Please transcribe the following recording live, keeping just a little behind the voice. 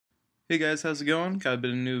Hey guys, how's it going? Got a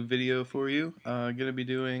bit of new video for you. Gonna be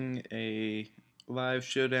doing a live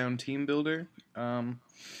showdown team builder.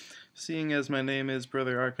 Seeing as my name is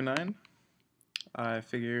Brother Arcanine, I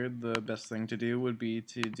figured the best thing to do would be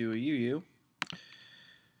to do a UU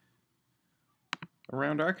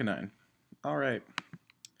around Arcanine. Alright,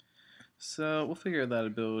 so we'll figure out that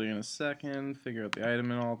ability in a second, figure out the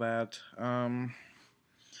item and all that.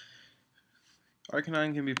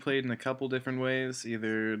 Arcanine can be played in a couple different ways,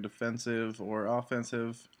 either defensive or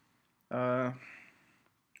offensive. I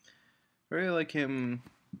really like him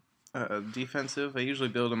defensive. I usually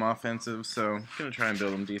build him offensive, so I'm going to try and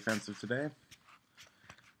build him defensive today.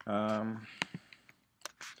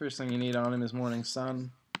 First thing you need on him is Morning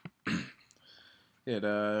Sun. It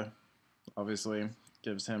obviously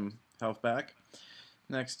gives him health back.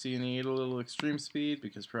 Next you need a little extreme speed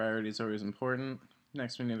because priority is always important.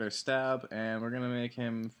 Next we need our stab, and we're going to make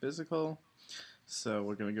him physical. So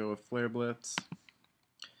we're going to go with Flare Blitz.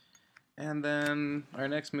 And then our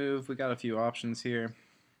next move, we got a few options here.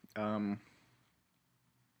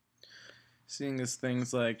 Seeing as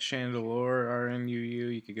things like Chandelure are in UU,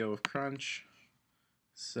 you could go with Crunch.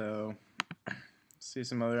 So, see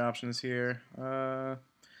some other options here. No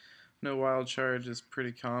Wild Charge is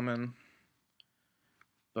pretty common,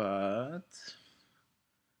 but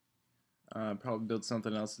probably build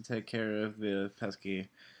something else to take care of the pesky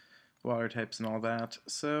water types and all that.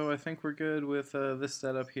 So I think we're good with this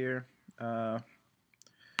setup here. Could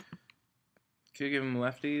give him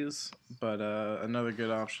lefties, but another good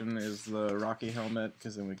option is the Rocky Helmet,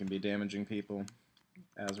 because then we can be damaging people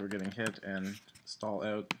as we're getting hit and stall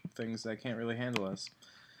out things that can't really handle us.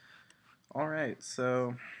 Alright,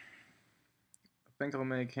 so I think I'll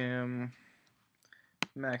make him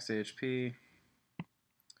max HP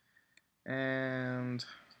and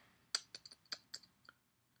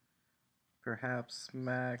perhaps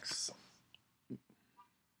max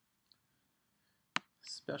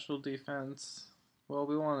special defense. Well,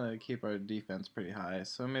 we want to keep our defense pretty high,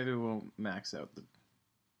 so maybe we'll max out the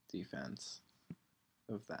defense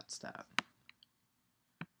of that stat.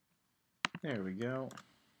 There we go.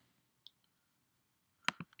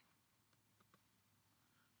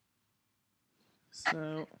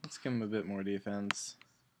 So let's give him a bit more defense.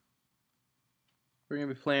 We're going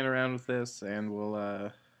to be playing around with this, and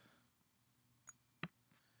we'll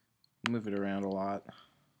move it around a lot.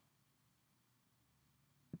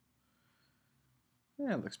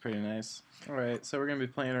 Yeah, it looks pretty nice. Alright, so we're going to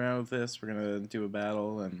be playing around with this. We're going to do a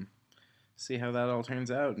battle and see how that all turns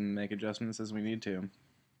out and make adjustments as we need to.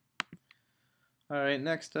 Alright,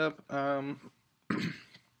 next up,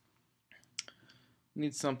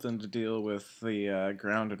 need something to deal with the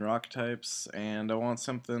ground and rock types, and I want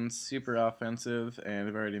something super offensive, and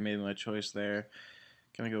I've already made my choice there.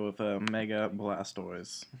 Gonna go with a Mega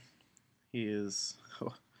Blastoise. He is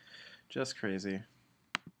just crazy.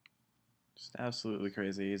 Just absolutely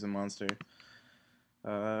crazy. He's a monster.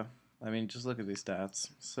 I mean, just look at these stats.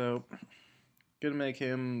 So, gonna make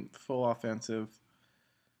him full offensive,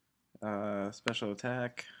 special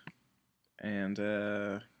attack,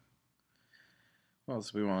 and what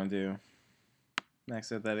else do we want to do?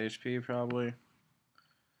 Max out that HP probably,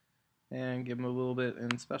 and give him a little bit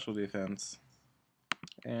in special defense.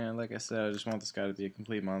 And like I said, I just want this guy to be a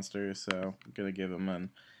complete monster, so I'm gonna give him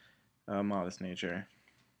a modest nature.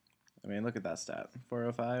 I mean, look at that stat,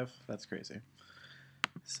 405. That's crazy.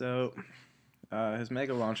 So his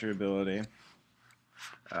Mega Launcher ability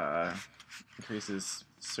increases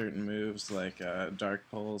certain moves like Dark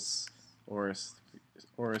Pulse,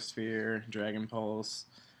 Aura Sphere, Dragon Pulse,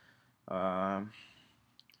 a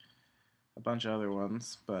bunch of other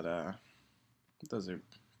ones, but those are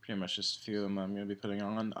pretty much just a few of them I'm going to be putting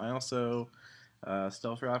on. I also,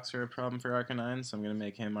 Stealth Rocks are a problem for Arcanine, so I'm going to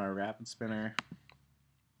make him our Rapid Spinner.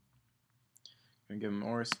 I'm going to give him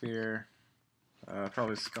Aura Sphere,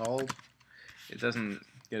 probably Scald. It doesn't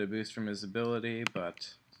get a boost from his ability,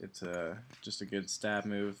 but it's just a good stab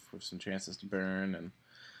move with some chances to burn, and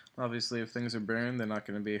obviously if things are burned, they're not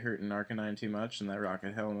going to be hurting Arcanine too much, and that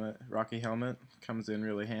Rocky Helmet comes in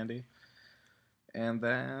really handy. And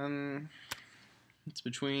then it's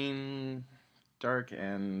between Dark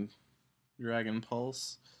and Dragon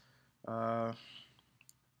Pulse. Dragon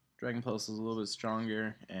Pulse is a little bit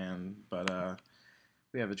stronger, but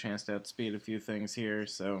we have a chance to outspeed a few things here,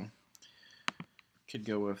 so could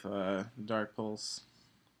go with Dark Pulse.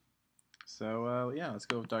 So yeah, let's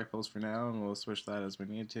go with Dark Pulse for now, and we'll switch that as we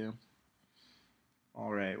need to.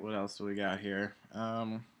 Alright, what else do we got here?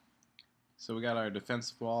 So we got our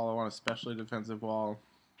defensive wall. I want a specially defensive wall.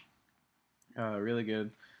 Really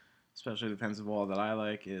good specially defensive wall that I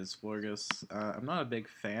like is Florgus. I'm not a big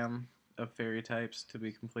fan of fairy types, to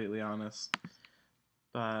be completely honest.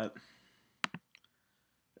 But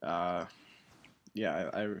uh, yeah,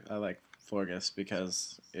 I like Florges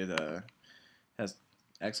because it has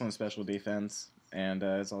excellent special defense, and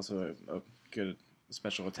it's also a good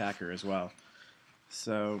special attacker as well.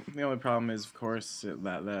 So the only problem is, of course,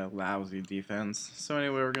 that lousy defense. So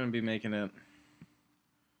anyway, we're going to be making it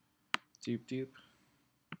deep, deep.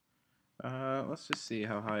 Let's just see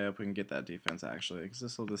how high up we can get that defense, actually, because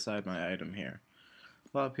this will decide my item here.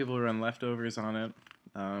 A lot of people run leftovers on it.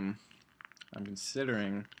 I'm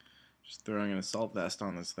considering just throwing an assault vest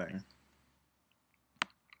on this thing.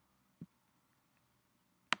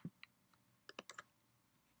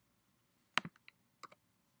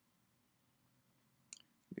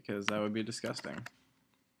 Because that would be disgusting.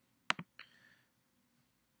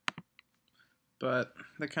 But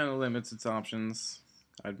that kind of limits its options.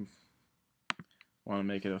 I'd want to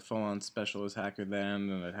make it a full-on special attacker then,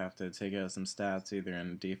 and I'd have to take out some stats either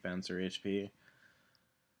in defense or HP.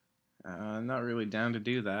 Not really down to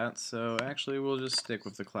do that, so actually we'll just stick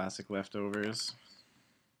with the classic leftovers.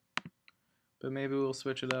 But maybe we'll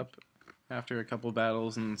switch it up after a couple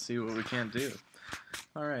battles and see what we can't do.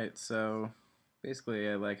 Alright, so basically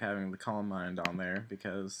I like having the Calm Mind on there,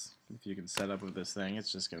 because if you can set up with this thing,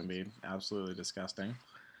 it's just going to be absolutely disgusting.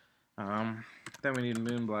 Then we need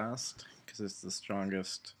Moonblast, because it's the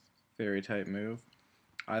strongest fairy type move.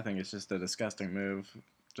 I think it's just a disgusting move,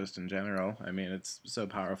 just in general. I mean, it's so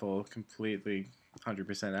powerful, completely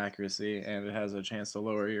 100% accuracy, and it has a chance to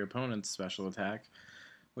lower your opponent's special attack,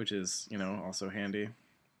 which is, you know, also handy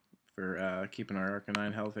for keeping our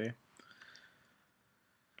Arcanine healthy.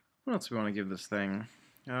 What else do we want to give this thing?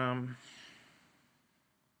 Could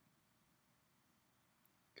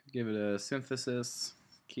give it a Synthesis,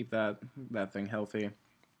 keep that thing healthy.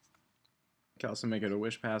 Could also make it a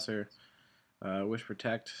Wish Passer. Wish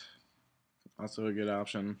Protect, also a good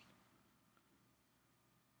option.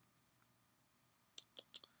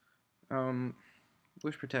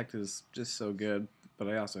 Wish Protect is just so good, but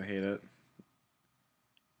I also hate it.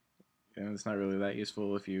 And it's not really that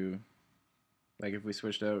useful if you, like if we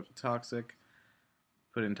switched out Toxic,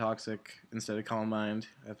 put in Toxic instead of Calm Mind,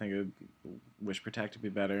 I think Wish Protect would be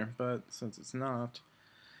better, but since it's not,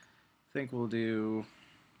 I think we'll do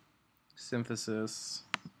Synthesis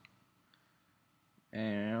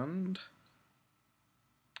and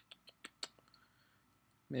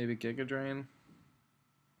maybe Giga Drain.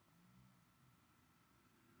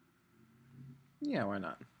 Yeah, why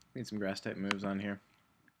not? Need some grass type moves on here.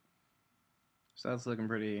 So that's looking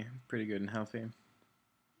pretty good and healthy.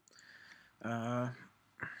 Now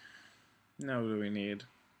what do we need?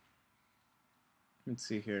 Let's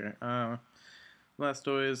see here.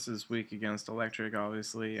 Blastoise is weak against electric,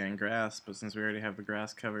 obviously, and grass, but since we already have the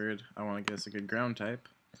grass covered, I want to guess a good ground type.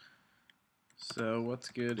 So what's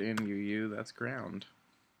good in UU? That's ground.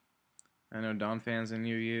 I know Donphan's in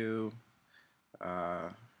UU.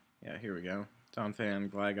 Yeah, here we go. Donphan,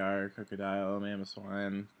 Gligar, Crocodile,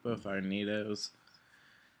 Mamoswine, both are Nidos.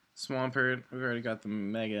 Swampert, we've already got the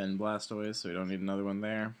Mega and Blastoise, so we don't need another one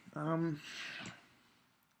there.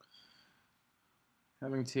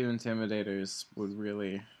 Having two Intimidators would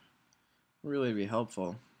really be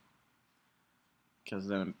helpful, because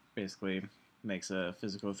then it basically makes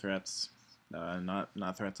physical threats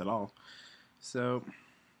not threats at all. So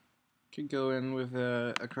could go in with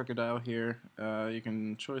a Crocodile here. You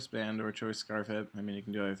can Choice Band or Choice Scarf it. I mean, you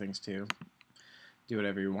can do other things too. Do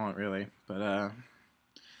whatever you want, really. But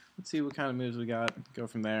let's see what kind of moves we got. Go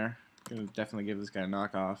from there. Gonna definitely give this guy a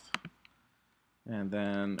knockoff. And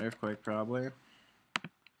then Earthquake, probably.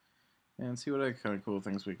 And see what other kind of cool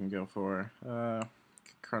things we can go for.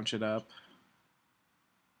 Crunch it up.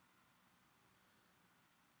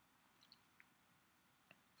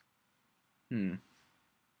 A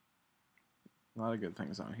lot of good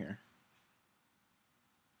things on here.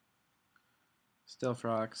 Stealth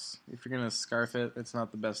Rocks. If you're going to Scarf it, it's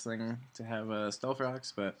not the best thing to have Stealth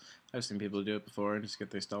Rocks, but I've seen people do it before and just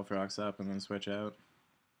get their Stealth Rocks up and then switch out.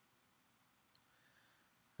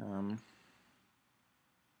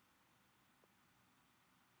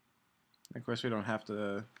 Of course, we don't have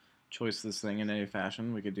to choice this thing in any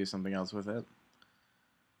fashion. We could do something else with it.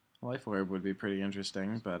 Life Orb would be pretty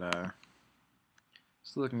interesting, but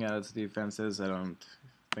just looking at its defenses, I don't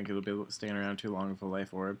think it'll be staying around too long with a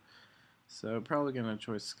Life Orb. So probably going to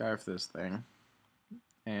choice Scarf this thing.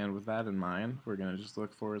 And with that in mind, we're going to just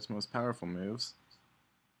look for its most powerful moves.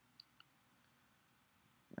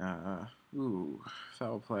 Ooh,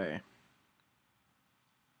 Foul Play.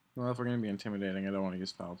 Well, if we're going to be intimidating, I don't want to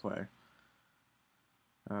use Foul Play.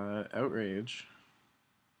 Outrage.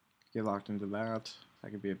 Get locked into that.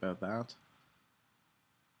 That could be about that.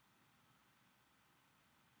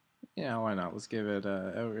 Yeah, why not? Let's give it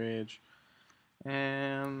Outrage.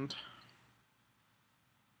 And...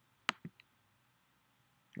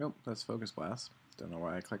 Nope, that's Focus Blast. Don't know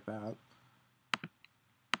why I clicked that.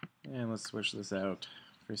 And let's switch this out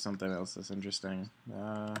for something else that's interesting.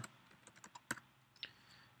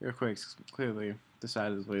 Earthquake's clearly,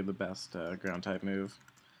 decidedly the best ground type move.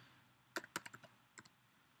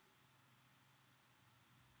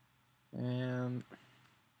 And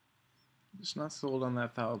just not sold on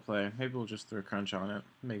that foul play. Maybe we'll just throw Crunch on it,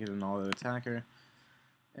 make it an all-out attacker.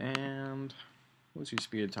 And what's your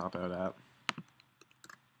speed top out at?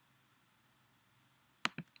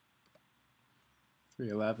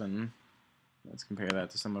 311. Let's compare that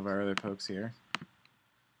to some of our other pokes here.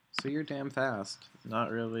 So you're damn fast.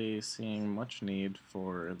 Not really seeing much need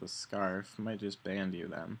for the Scarf. Might just band you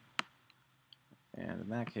then. And in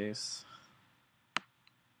that case...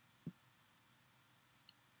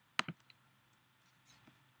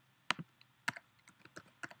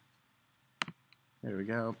 There we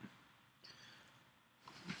go.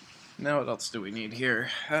 Now what else do we need here?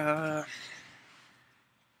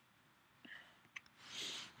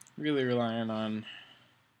 Really relying on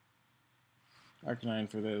Arcanine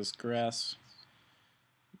for those grass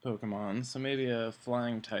Pokemon, so maybe a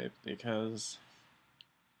flying type because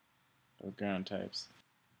of ground types.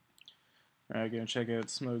 Alright, gonna check out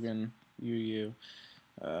Smogon UU.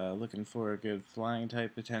 Looking for a good flying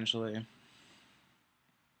type potentially.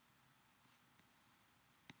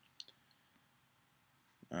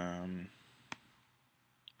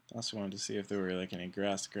 Also wanted to see if there were like any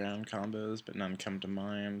grass ground combos, but none come to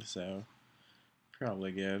mind, so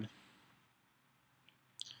probably good.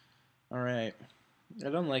 Alright, I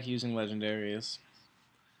don't like using legendaries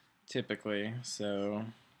typically, so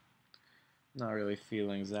not really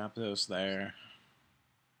feeling Zapdos there.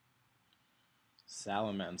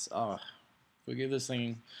 Salamence, oh, if we give this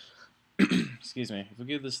thing excuse me, if we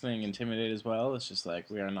give this thing Intimidate as well, it's just like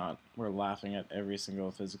we're laughing at every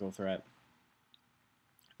single physical threat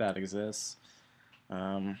that exists.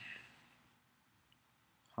 Honchkrow,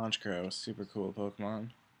 super cool Pokemon.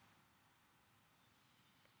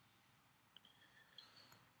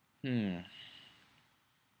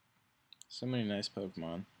 So many nice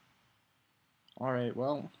Pokemon. Alright,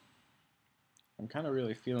 well, I'm kind of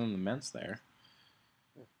really feeling the Ments there.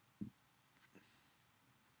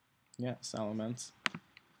 Yeah, Salamence.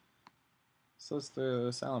 So let's throw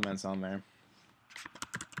Salamence on there.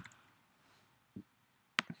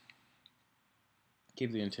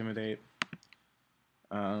 Keep the Intimidate.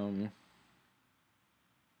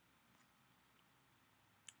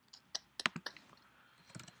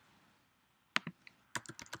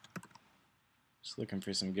 Just looking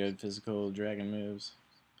for some good physical dragon moves.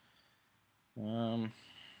 Well,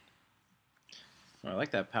 I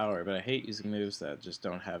like that power, but I hate using moves that just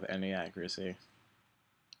don't have any accuracy.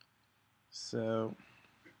 So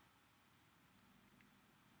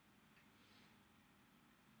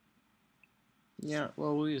yeah,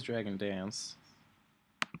 well, we'll use Dragon Dance.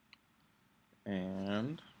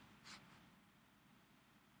 And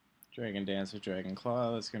Dragon Dance or Dragon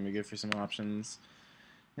Claw, that's going to be good for some options.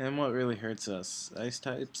 And what really hurts us? Ice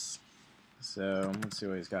types. So let's see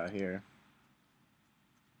what he's got here.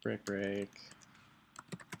 Brick Break.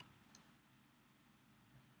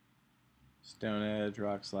 Stone Edge,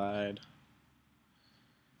 Rock Slide.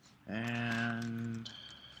 And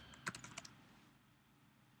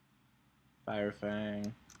Fire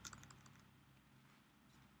Fang.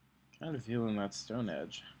 Kind of feeling that Stone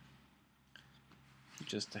Edge.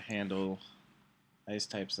 Just to handle ice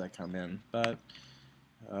types that come in. But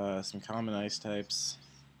some common ice types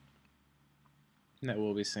that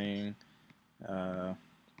we'll be seeing, like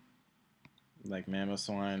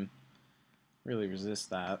Mamoswine, really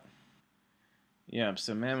resist that. Yeah,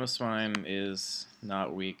 so Mamoswine is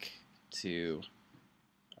not weak to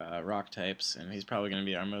rock types, and he's probably going to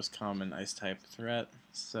be our most common ice type threat.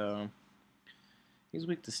 So he's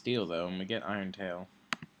weak to steel though, and we get Iron Tail.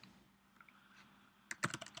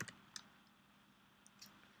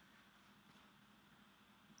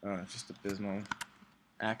 Just abysmal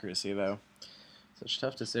accuracy though. Such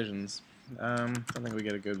tough decisions. I don't think we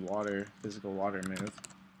get a good physical water move.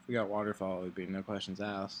 If we got Waterfall, it would be no questions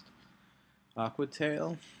asked. Aqua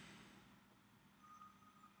Tail.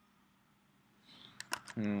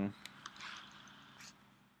 I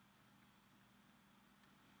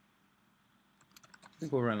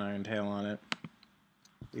think we'll run Iron Tail on it,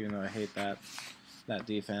 even though I hate that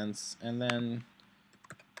defense. And then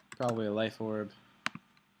probably a Life Orb.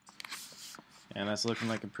 And that's looking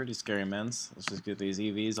like a pretty scary Mence. Let's just get these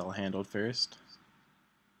EVs all handled first.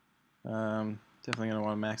 Definitely going to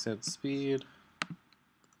want to max out speed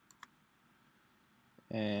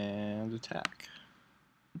and attack.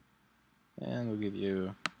 And we'll give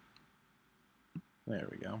you, there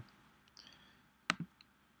we go.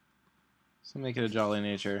 So make it a Jolly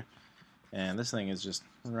Nature. And this thing is just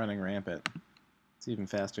running rampant. It's even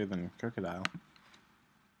faster than Crocodile.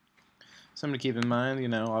 Something to keep in mind, you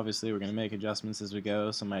know, obviously we're going to make adjustments as we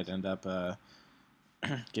go, so might end up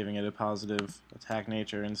giving it a positive attack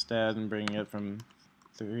nature instead and bringing it from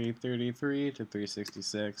 333 to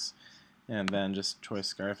 366, and then just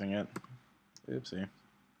choice scarfing it. Oopsie.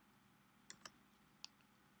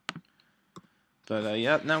 But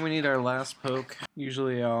yeah, now we need our last poke.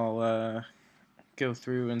 Usually I'll go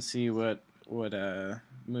through and see what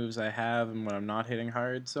moves I have and what I'm not hitting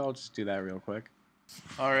hard, so I'll just do that real quick.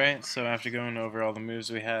 Alright, so after going over all the moves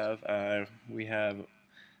we have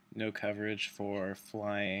no coverage for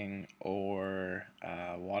flying or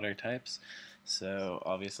water types. So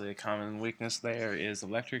obviously a common weakness there is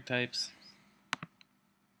electric types.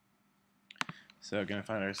 So gonna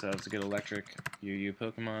find ourselves a good electric UU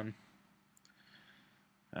Pokemon.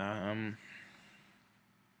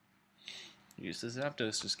 Uses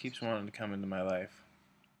Zapdos just keeps wanting to come into my life.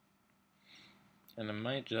 And I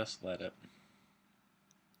might just let it.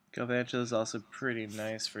 Galvantula is also pretty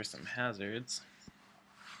nice for some hazards.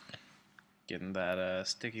 Getting that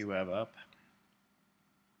sticky web up.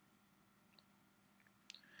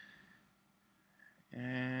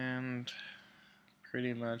 And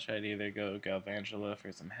pretty much I'd either go Galvantula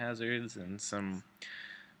for some hazards and some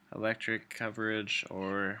electric coverage,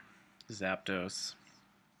 or Zapdos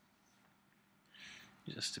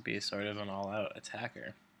just to be sort of an all-out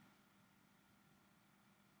attacker.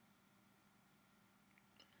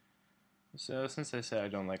 So since I said I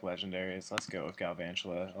don't like legendaries, let's go with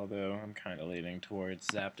Galvantula, although I'm kind of leaning towards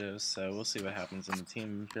Zapdos, so we'll see what happens in the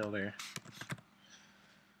team builder,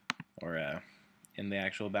 or in the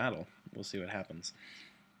actual battle. We'll see what happens,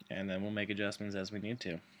 and then we'll make adjustments as we need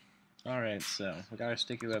to. Alright, so we got our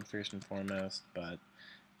sticky web first and foremost, but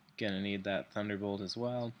gonna need that Thunderbolt as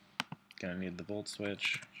well. Gonna need the Volt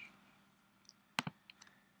Switch.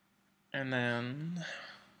 And then,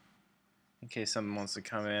 in case someone wants to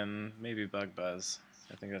come in, maybe Bug Buzz.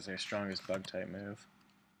 I think that's our strongest bug type move.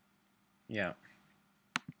 Yeah.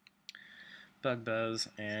 Bug Buzz,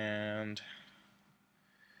 and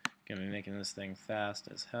gonna be making this thing fast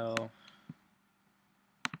as hell.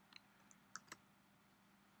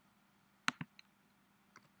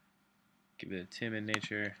 Give it a timid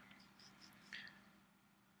nature.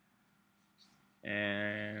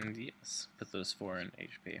 And yes, put those 4 in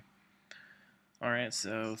HP. Alright,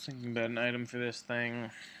 so thinking about an item for this thing.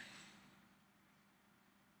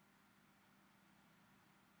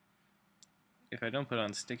 If I don't put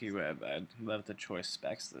on Sticky Web, I'd love to choice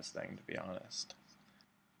specs this thing, to be honest.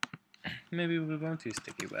 Maybe we won't do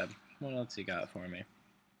Sticky Web. What else you got for me?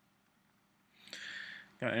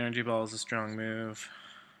 Got Energy Ball as a strong move.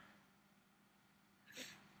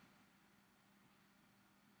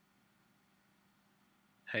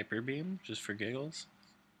 Hyper Beam, just for giggles.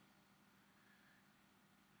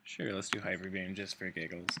 Sure, let's do Hyper Beam just for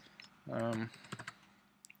giggles. And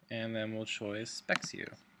then we'll choice Specs You.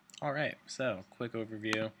 Alright, so quick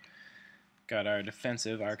overview. Got our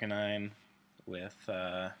defensive Arcanine with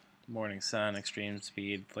Morning Sun, Extreme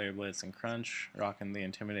Speed, Flare Blitz, and Crunch, rocking the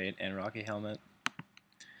Intimidate and Rocky Helmet.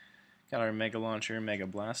 Got our Mega Launcher, Mega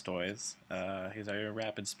Blastoise. He's our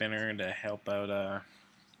Rapid Spinner to help out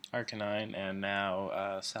Arcanine, and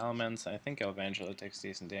now Salamence. I think Galvantula takes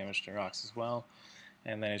decent damage to rocks as well.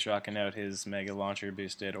 And then he's rocking out his Mega Launcher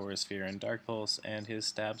boosted Aura Sphere and Dark Pulse, and his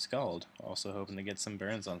Stab Scald. Also hoping to get some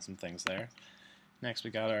burns on some things there. Next we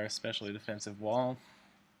got our specially defensive wall.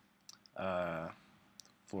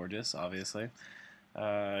 Florges, obviously.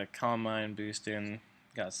 Calm Mind boosting,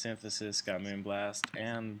 got Synthesis, got Moonblast,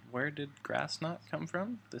 and where did Grass Knot come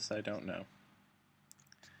from? This I don't know.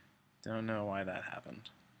 Don't know why that happened.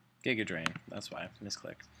 Giga Drain, that's why,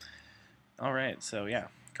 misclick. Alright, so yeah.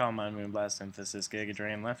 Calm Mind, Moonblast, Synthesis, Giga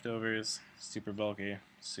Drain, Leftovers, super bulky,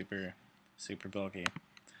 super bulky.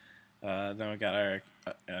 Then we got our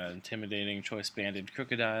Intimidating, Choice Banded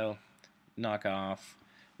Crocodile, Knockoff,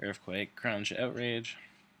 Earthquake, Crunch, Outrage,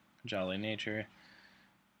 Jolly Nature.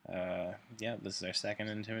 Yeah, this is our second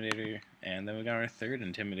Intimidator, and then we got our third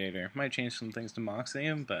Intimidator. Might change some things to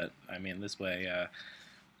Moxium, but I mean this way,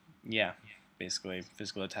 yeah, basically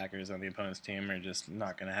physical attackers on the opponent's team are just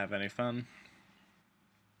not going to have any fun.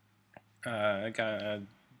 I got a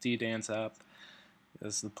D-Dance up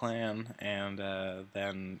is the plan, and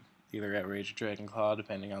then either Outrage or Dragon Claw,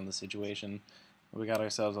 depending on the situation. We got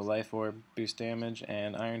ourselves a Life Orb, boost damage,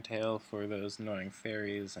 and Iron Tail for those annoying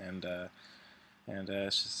fairies, and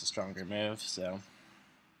it's just a stronger move, so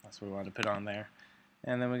that's what we wanted to put on there.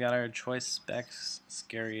 And then we got our choice specs,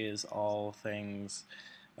 scary as all things,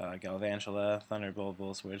 Galvantula, Thunderbolt,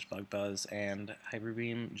 Volt Switch, Bug Buzz, and Hyper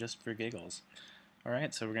Beam just for giggles.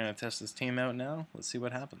 Alright, so we're going to test this team out now. Let's see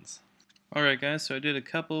what happens. Alright guys, so I did a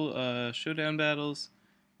couple showdown battles,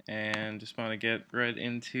 and just want to get right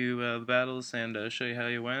into the battles and show you how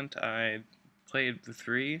you went. I played the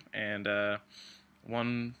 3, and the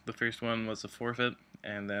first one was a forfeit,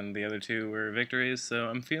 and then the other 2 were victories, so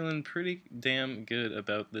I'm feeling pretty damn good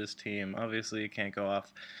about this team. Obviously you can't go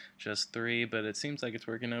off just 3, but it seems like it's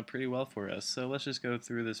working out pretty well for us. So let's just go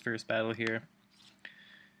through this first battle here.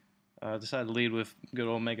 Decided to lead with good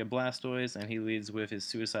old Mega Blastoise, and he leads with his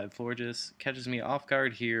Suicide Florges. Catches me off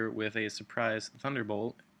guard here with a surprise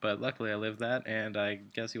Thunderbolt, but luckily I lived that, and I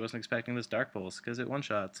guess he wasn't expecting this Dark Pulse, because it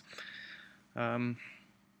one-shots.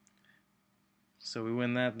 So we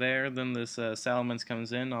win that there. Then this Salamence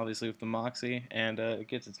comes in, obviously with the Moxie, and it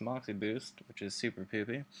gets its Moxie boost, which is super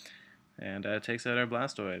poopy, and takes out our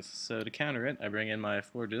Blastoise. So to counter it, I bring in my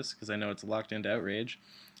Florges, because I know it's locked into Outrage.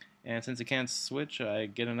 And since it can't switch, I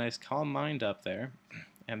get a nice Calm Mind up there.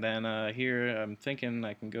 And then here I'm thinking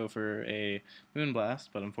I can go for a Moonblast,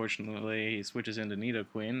 but unfortunately he switches into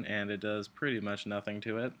Nidoqueen, and it does pretty much nothing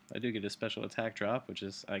to it. I do get a special attack drop, which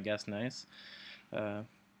is, I guess, nice. Kind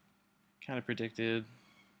of predicted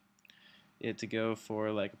it to go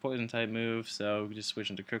for like a Poison type move, so we just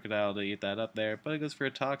switch into Crocodile to eat that up there. But it goes for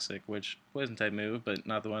a Toxic, which Poison type move, but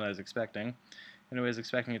not the one I was expecting. Anyway, I was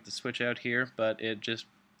expecting it to switch out here, but it just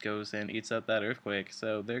goes and eats up that Earthquake.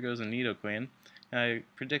 So there goes a Nidoqueen. I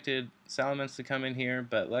predicted Salamence to come in here,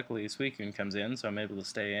 but luckily Suicune comes in, so I'm able to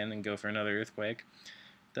stay in and go for another Earthquake.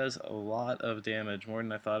 Does a lot of damage, more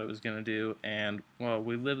than I thought it was going to do, and, well,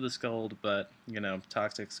 we live the Scald, but, you know,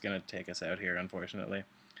 Toxic's going to take us out here, unfortunately.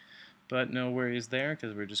 But no worries there,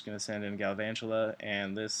 because we're just going to send in Galvantula,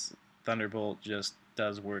 and this Thunderbolt just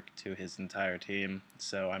does work to his entire team,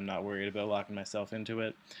 so I'm not worried about locking myself into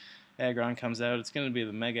it. Aggron comes out. It's going to be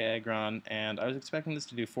the Mega Aggron, and I was expecting this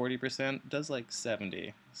to do 40%. It does like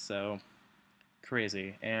 70, so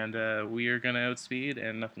crazy. And we are going to outspeed,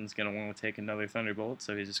 and nothing's going to want to take another Thunderbolt,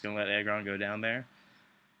 so he's just going to let Aggron go down there.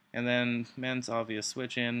 And then Men's obvious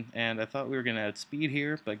switch in, and I thought we were going to outspeed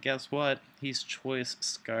here, but guess what? He's choice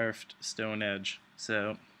scarfed Stone Edge.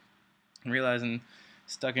 So I'm realizing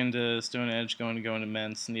stuck into Stone Edge, going to go into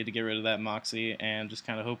Mence, need to get rid of that Moxie, and just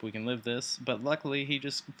kind of hope we can live this. But luckily, he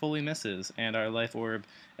just fully misses, and our Life Orb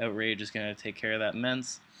Outrage is going to take care of that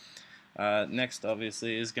Mence. Next,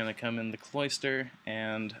 obviously, is going to come in the Cloyster,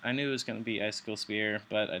 and I knew it was going to be Icicle Spear,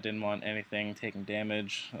 but I didn't want anything taking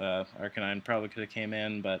damage. Arcanine probably could have came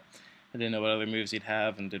in, but I didn't know what other moves he'd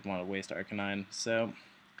have, and didn't want to waste Arcanine, so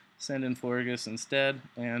send in Florges instead,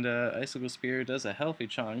 and Icicle Spear does a healthy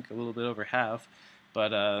chunk, a little bit over half,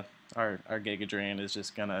 but our Giga Drain is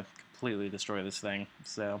just going to completely destroy this thing.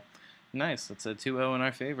 So, nice. It's a 2-0 in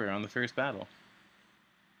our favor on the first battle.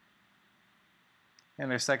 And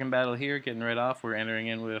our second battle here, getting right off, we're entering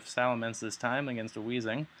in with Salamence this time against a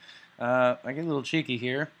Weezing. I get a little cheeky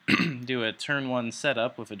here, do a turn 1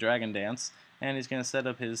 setup with a Dragon Dance, and he's going to set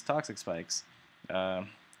up his Toxic Spikes.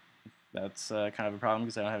 That's kind of a problem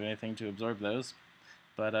because I don't have anything to absorb those.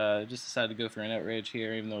 But just decided to go for an Outrage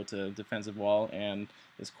here, even though it's a defensive wall, and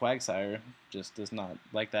this Quagsire just does not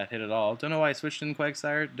like that hit at all. Don't know why he switched in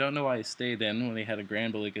Quagsire, don't know why he stayed in when he had a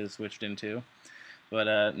Granbull he could have switched into.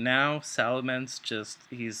 But now Salamence,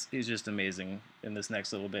 he's just amazing in this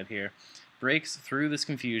next little bit here. Breaks through this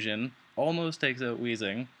confusion, almost takes out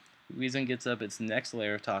Weezing. Weezing gets up its next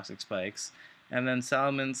layer of Toxic Spikes, and then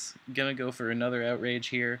Salamence gonna go for another Outrage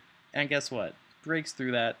here, and guess what? Breaks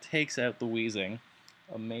through that, takes out the Weezing.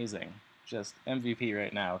 Amazing. Just MVP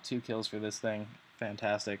right now. 2 kills for this thing.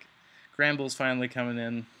 Fantastic. Granbull's finally coming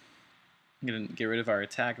in. I'm going to get rid of our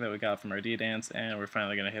attack that we got from our D-Dance, and we're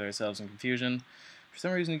finally going to hit ourselves in confusion. For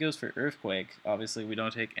some reason he goes for Earthquake. Obviously we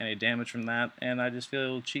don't take any damage from that, and I just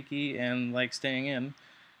feel cheeky and like staying in.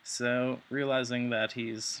 So realizing that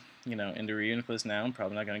he's, you know, into Reuniclus now, I'm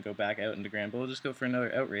probably not going to go back out into Granbull. Just go for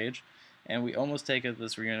another Outrage. And we almost take out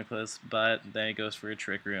this Reuniclus, but then he goes for a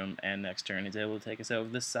Trick Room, and next turn he's able to take us out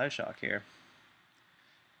with this Psyshock here.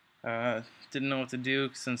 Didn't know what to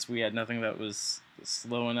do since we had nothing that was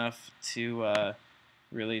slow enough to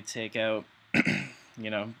really take out,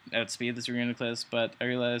 you know, outspeed this Reuniclus, but I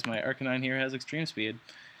realized my Arcanine here has Extreme Speed.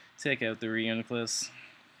 Take out the Reuniclus.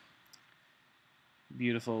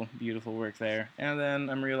 Beautiful, beautiful work there. And then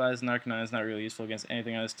I'm realizing Arcanine is not really useful against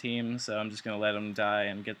anything on his team, so I'm just going to let him die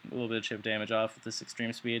and get a little bit of chip damage off with this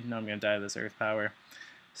extreme speed. Now I'm going to die to this Earth Power.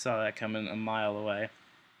 Saw that coming a mile away.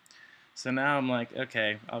 So now I'm like,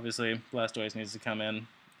 okay, obviously Blastoise needs to come in.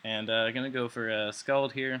 And I'm going to go for a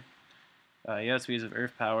Scald here. He has speeds of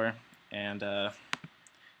Earth Power, and I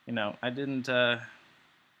didn't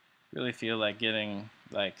really feel like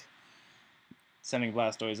sending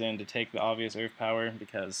Blastoise in to take the obvious Earth Power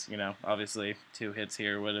because, obviously 2 hits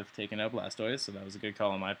here would have taken out Blastoise, so that was a good call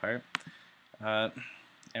on my part. And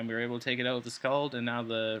we were able to take it out with the Scald, and now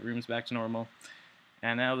the room's back to normal.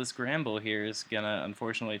 And now this Gramble here is gonna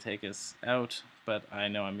unfortunately take us out, but I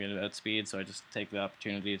know I'm gonna outspeed, so I just take the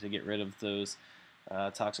opportunity to get rid of those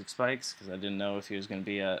toxic spikes because I didn't know if he was gonna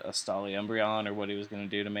be a Stolly Umbreon or what he was gonna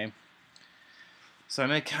do to me. So I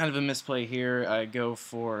make kind of a misplay here. I go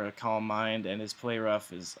for a Calm Mind, and his Play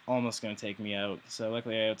Rough is almost going to take me out. So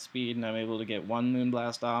luckily I outspeed, and I'm able to get 1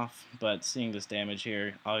 Moonblast off. But seeing this damage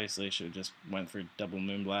here, obviously should have just went for double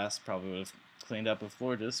Moonblast. Probably would have cleaned up with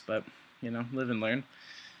Florges, but, live and learn.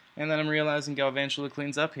 And then I'm realizing Galvantula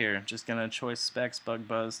cleans up here. Just going to Choice Specs, Bug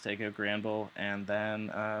Buzz, take out Granbull, and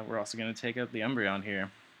then we're also going to take out the Umbreon here.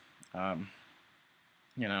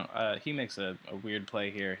 He makes a weird play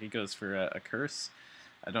here. He goes for a Curse.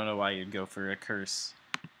 I don't know why you'd go for a Curse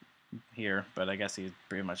here, but I guess he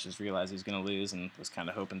pretty much just realized he was going to lose and was kind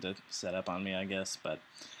of hoping to set up on me, I guess. But,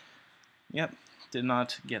 yep, did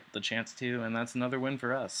not get the chance to, and that's another win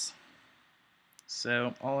for us.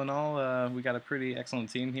 So, all in all, we got a pretty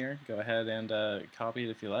excellent team here. Go ahead and copy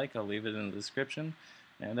it if you like. I'll leave it in the description.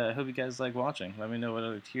 And I hope you guys like watching. Let me know what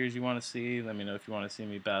other tiers you want to see. Let me know if you want to see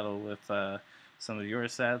me battle with some of your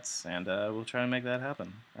sets, and we'll try to make that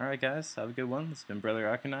happen. Alright guys, have a good one. This has been Brother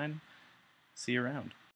Arcanine. See you around.